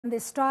The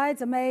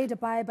strides made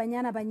by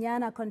Banyana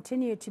Banyana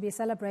continue to be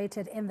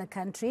celebrated in the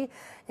country.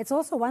 It's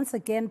also once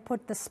again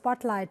put the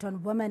spotlight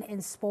on women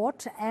in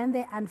sport and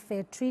their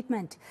unfair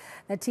treatment.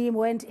 The team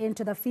went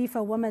into the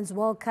FIFA Women's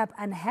World Cup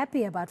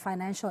unhappy about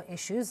financial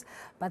issues,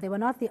 but they were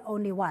not the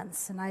only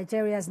ones.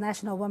 Nigeria's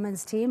national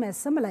women's team has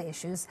similar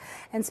issues,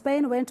 and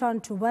Spain went on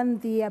to win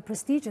the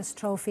prestigious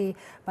trophy,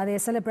 but their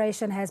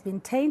celebration has been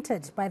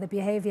tainted by the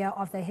behavior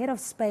of the head of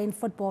Spain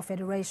Football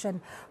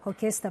Federation,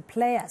 Koketjo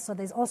Tsebe. So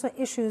there's also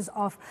issues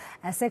of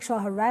sexual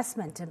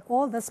harassment, and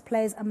all this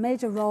plays a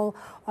major role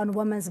on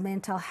women's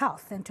mental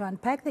health. And to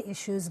unpack the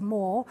issues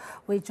more,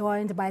 we're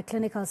joined by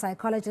clinical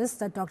psychologist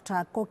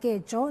Dr.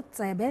 Koketjo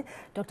Tsebe.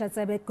 Dr.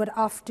 Tsebe, good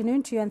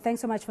afternoon to you, and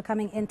thanks so much for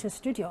coming into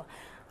studio.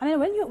 I mean,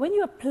 when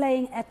you are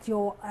playing at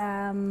your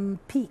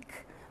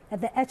peak, at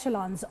the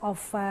echelons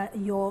of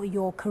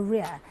your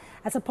career,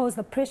 I suppose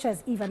the pressure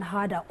is even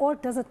harder. Or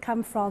does it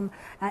come from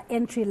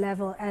entry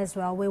level as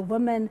well, where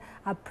women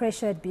are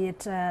pressured, be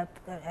it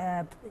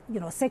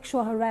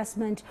sexual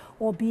harassment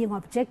or being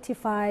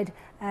objectified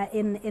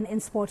in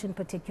sport in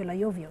particular?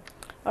 Your view?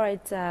 All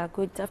right.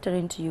 Good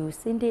afternoon to you,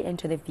 Cindy, and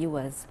to the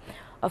viewers.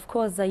 Of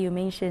course, you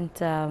mentioned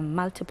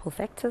multiple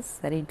factors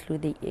that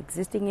include the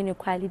existing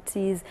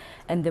inequalities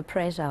and the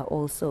pressure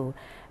also.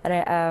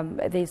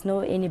 There's no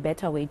any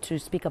better way to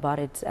speak about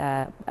it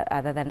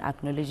other than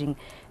acknowledging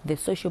the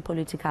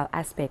socio-political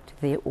aspect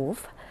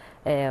thereof,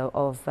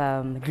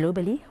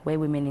 globally, where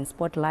women in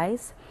sport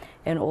lies,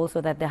 and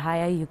also that the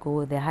higher you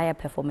go, the higher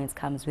performance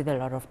comes with a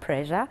lot of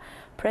pressure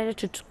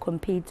to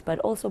compete, but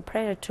also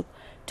pressure to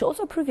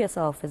also prove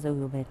yourself as a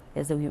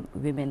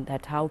woman,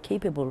 that how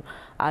capable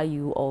are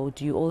you, or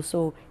do you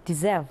also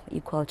deserve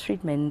equal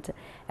treatment,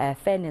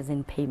 fairness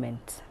in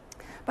payment.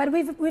 But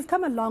we've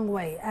come a long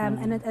way,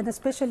 and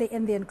especially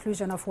in the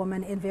inclusion of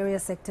women in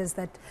various sectors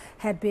that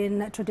had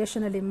been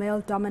traditionally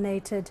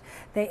male-dominated.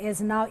 There is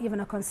now even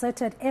a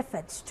concerted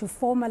effort to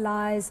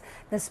formalize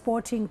the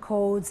sporting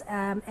codes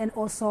and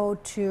also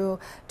to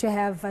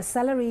have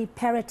salary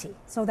parity,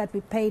 so that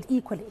we paid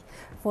equally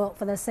for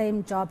the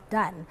same job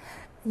done.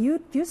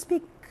 You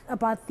speak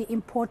about the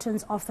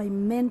importance of the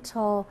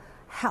mental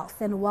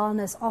health and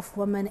wellness of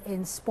women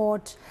in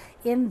sport,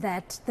 in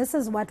that this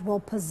is what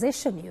will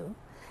position you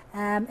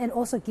and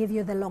also give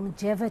you the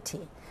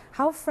longevity.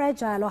 How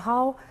fragile, or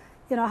how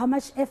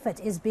much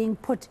effort is being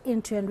put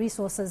into and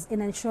resources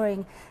in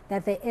ensuring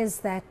that there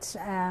is that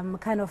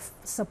kind of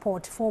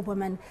support for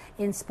women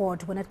in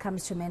sport when it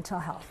comes to mental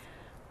health?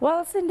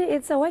 Well, Cindy,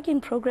 it's a work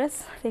in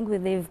progress. I think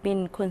there have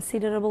been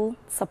considerable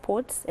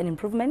supports and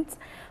improvements,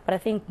 but I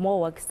think more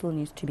work still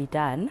needs to be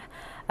done.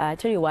 I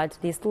tell you what,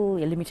 there's still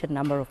a limited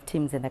number of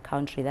teams in the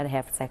country that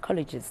have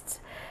psychologists.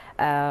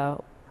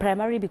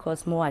 Primarily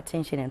because more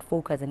attention and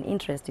focus and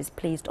interest is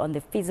placed on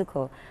the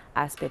physical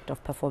aspect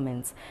of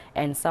performance,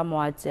 and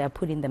somewhat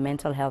putting the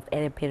mental health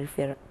at a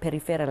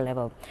peripheral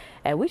level,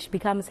 which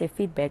becomes a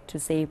feedback to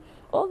say,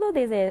 although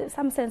there's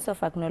some sense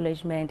of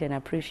acknowledgement and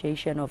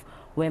appreciation of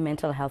where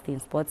mental health in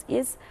sports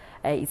is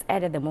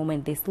at the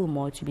moment, there's still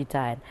more to be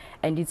done.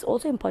 And it's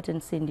also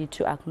important, Cindy,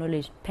 to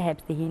acknowledge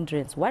perhaps the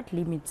hindrance. What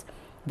limits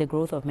the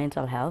growth of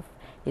mental health?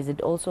 Is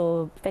it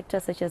also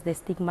factors such as the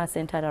stigma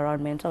centered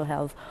around mental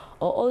health,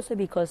 or also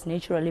because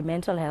naturally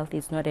mental health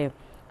is not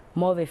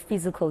more of a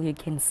physical, you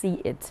can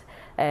see it,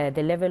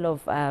 the level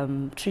of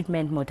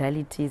treatment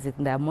modalities,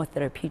 they are more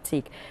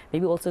therapeutic.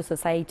 Maybe also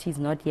society is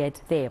not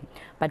yet there,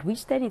 but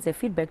which then is a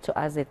feedback to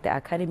us at the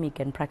academic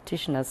and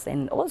practitioners,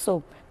 and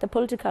also the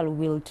political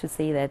will to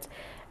say that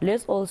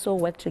let's also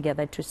work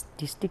together to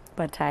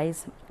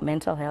destigmatize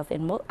mental health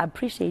and more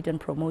appreciate and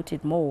promote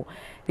it more,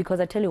 because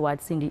I tell you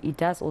what, Cindy, it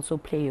does also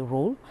play a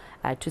role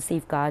to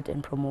safeguard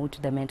and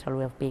promote the mental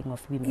well-being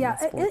of women in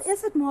sports.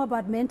 Is it more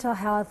about mental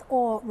health,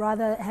 or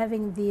rather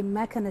having the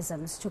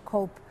mechanisms to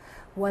cope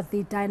with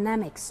the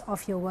dynamics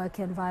of your work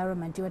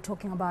environment? You were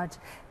talking about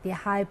the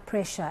high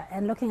pressure,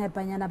 and looking at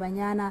Banyana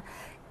Banyana,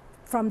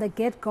 from the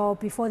get-go,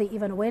 before they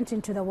even went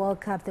into the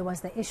World Cup, there was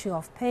the issue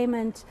of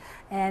payment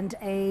and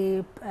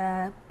a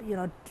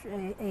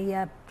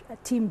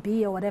Team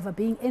B or whatever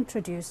being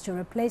introduced to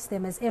replace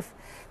them, as if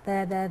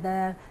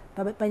the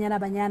Banyana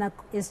Banyana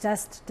is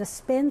just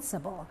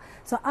dispensable.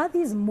 So are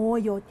these more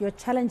your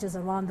challenges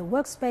around the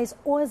workspace,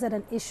 or is it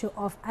an issue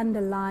of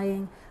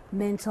underlying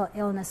mental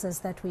illnesses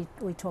that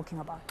we're talking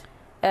about?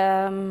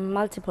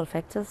 Multiple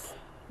factors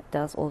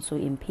does also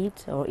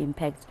impede or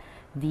impact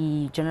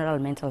the general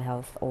mental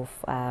health of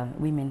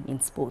women in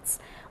sports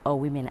or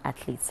women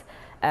athletes.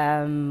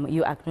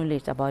 You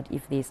acknowledged about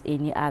if there's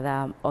any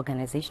other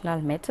organizational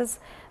matters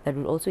that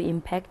will also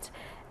impact.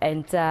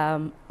 And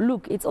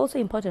look, it's also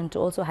important to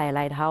also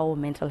highlight how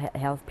mental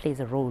health plays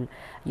a role.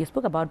 You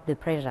spoke about the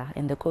pressure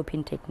and the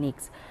coping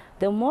techniques.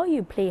 The more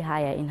you play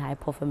higher in high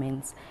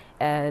performance,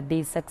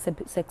 there's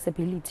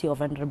susceptibility or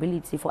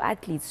vulnerability for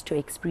athletes to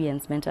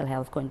experience mental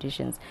health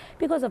conditions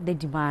because of the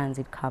demands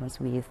it comes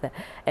with,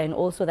 and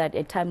also that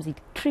at times it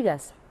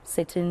triggers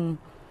certain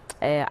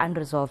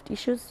unresolved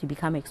issues. You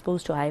become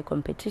exposed to high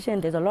competition.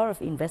 There's a lot of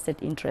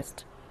invested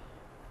interest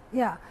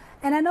Yeah,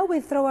 and I know we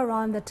throw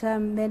around the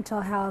term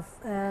mental health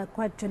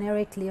quite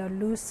generically or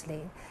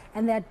loosely,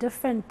 and there are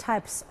different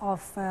types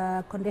of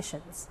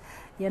conditions,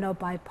 you know,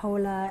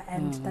 bipolar,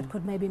 and that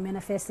could maybe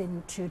manifest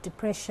into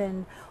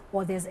depression,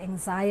 or there's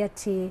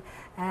anxiety,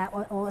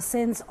 or a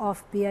sense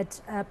of, be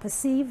it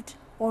perceived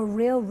or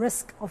real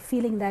risk of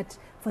feeling that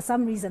for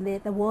some reason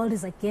the world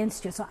is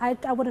against you. So I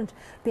wouldn't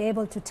be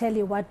able to tell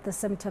you what the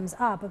symptoms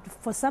are, but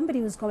for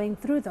somebody who's going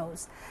through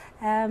those,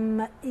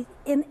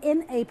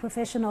 in a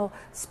professional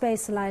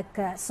space like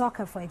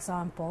soccer, for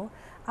example,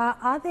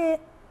 are there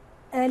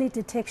early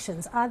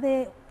detections? Are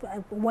there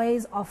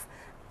ways of,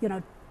 you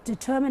know,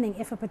 determining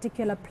if a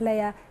particular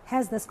player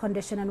has this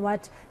condition, and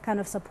what kind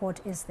of support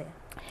is there?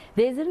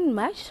 There isn't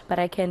much, but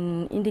I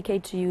can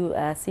indicate to you,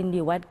 Cindy,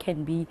 what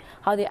can be,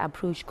 how the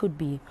approach could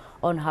be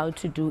on how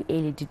to do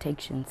early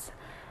detections.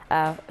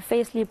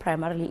 Firstly,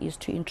 primarily is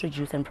to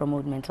introduce and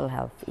promote mental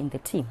health in the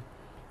team,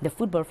 the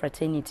football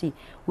fraternity,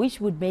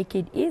 which would make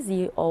it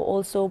easy, or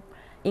also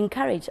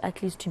encourage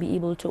at least to be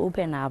able to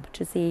open up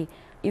to say,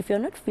 if you're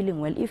not feeling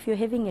well, if you're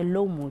having a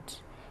low mood,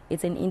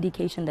 it's an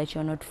indication that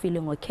you're not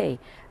feeling okay.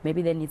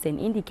 Maybe then it's an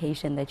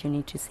indication that you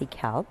need to seek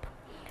help.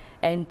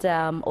 And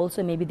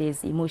also maybe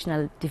there's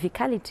emotional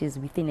difficulties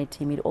within a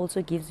team. It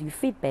also gives you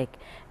feedback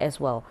as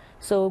well.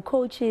 So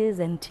coaches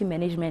and team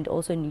management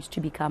also needs to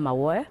become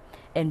aware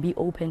and be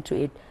open to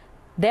it.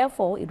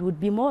 Therefore, it would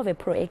be more of a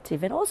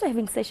proactive, and also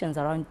having sessions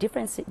around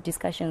different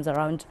discussions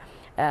around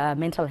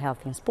mental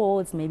health in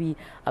sports. Maybe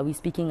are we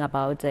speaking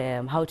about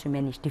how to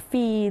manage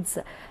defeats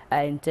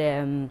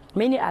and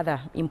many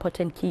other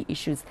important key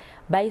issues.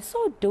 By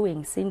so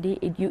doing, Cindy,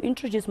 you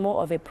introduce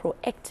more of a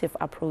proactive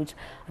approach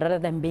rather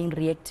than being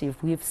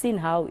reactive. We've seen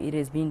how it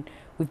has been.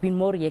 We've been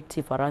more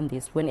reactive around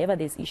this. Whenever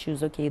there's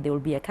issues, okay, there will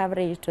be a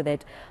coverage to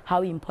that.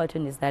 How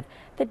important is that?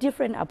 The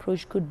different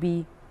approach could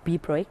be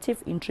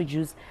proactive,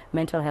 introduce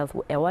mental health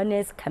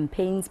awareness,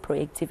 campaigns,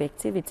 proactive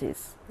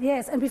activities.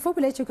 Yes, and before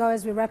we let you go,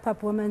 as we wrap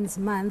up Women's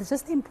Month,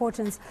 just the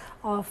importance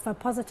of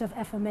positive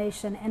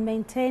affirmation and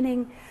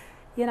maintaining,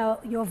 you know,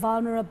 your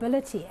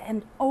vulnerability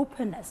and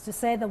openness to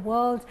say the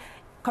world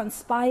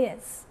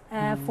conspires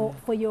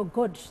for your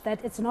good,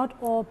 that it's not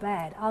all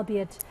bad,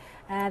 albeit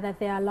that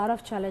there are a lot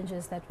of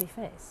challenges that we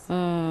face.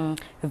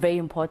 Very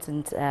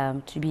important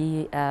to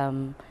be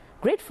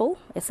grateful,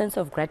 a sense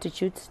of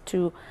gratitude,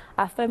 to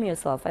affirm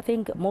yourself. I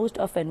think most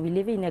often we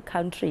live in a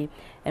country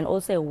and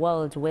also a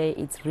world where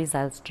it's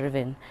results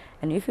driven.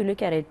 And if you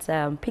look at it,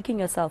 picking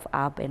yourself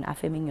up and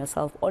affirming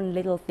yourself on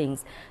little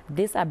things,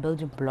 these are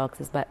building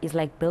blocks. It's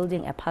like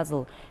building a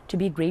puzzle. To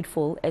be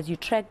grateful as you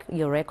track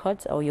your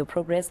records or your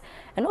progress,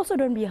 and also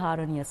don't be hard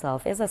on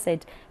yourself. As I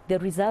said, the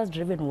results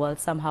driven world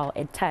somehow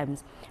at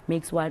times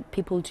makes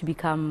people to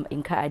become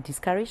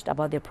discouraged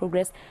about their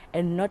progress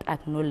and not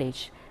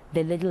acknowledge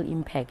the little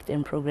impact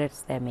and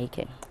progress they're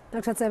making.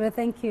 Dr. Tsebe,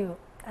 thank you.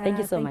 Thank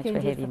you so much for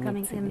having me.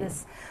 Coming in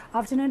this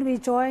afternoon. We're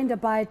joined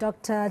by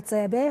Dr.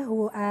 Tsebe,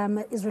 who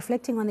is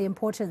reflecting on the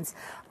importance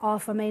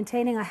of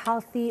maintaining a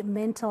healthy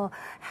mental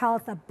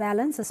health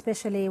balance,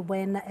 especially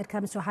when it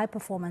comes to high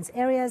performance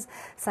areas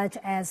such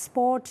as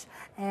sport,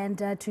 and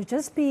to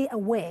just be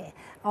aware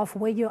of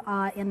where you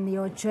are in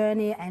your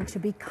journey, and to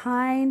be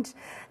kind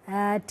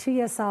to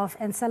yourself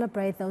and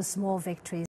celebrate those small victories.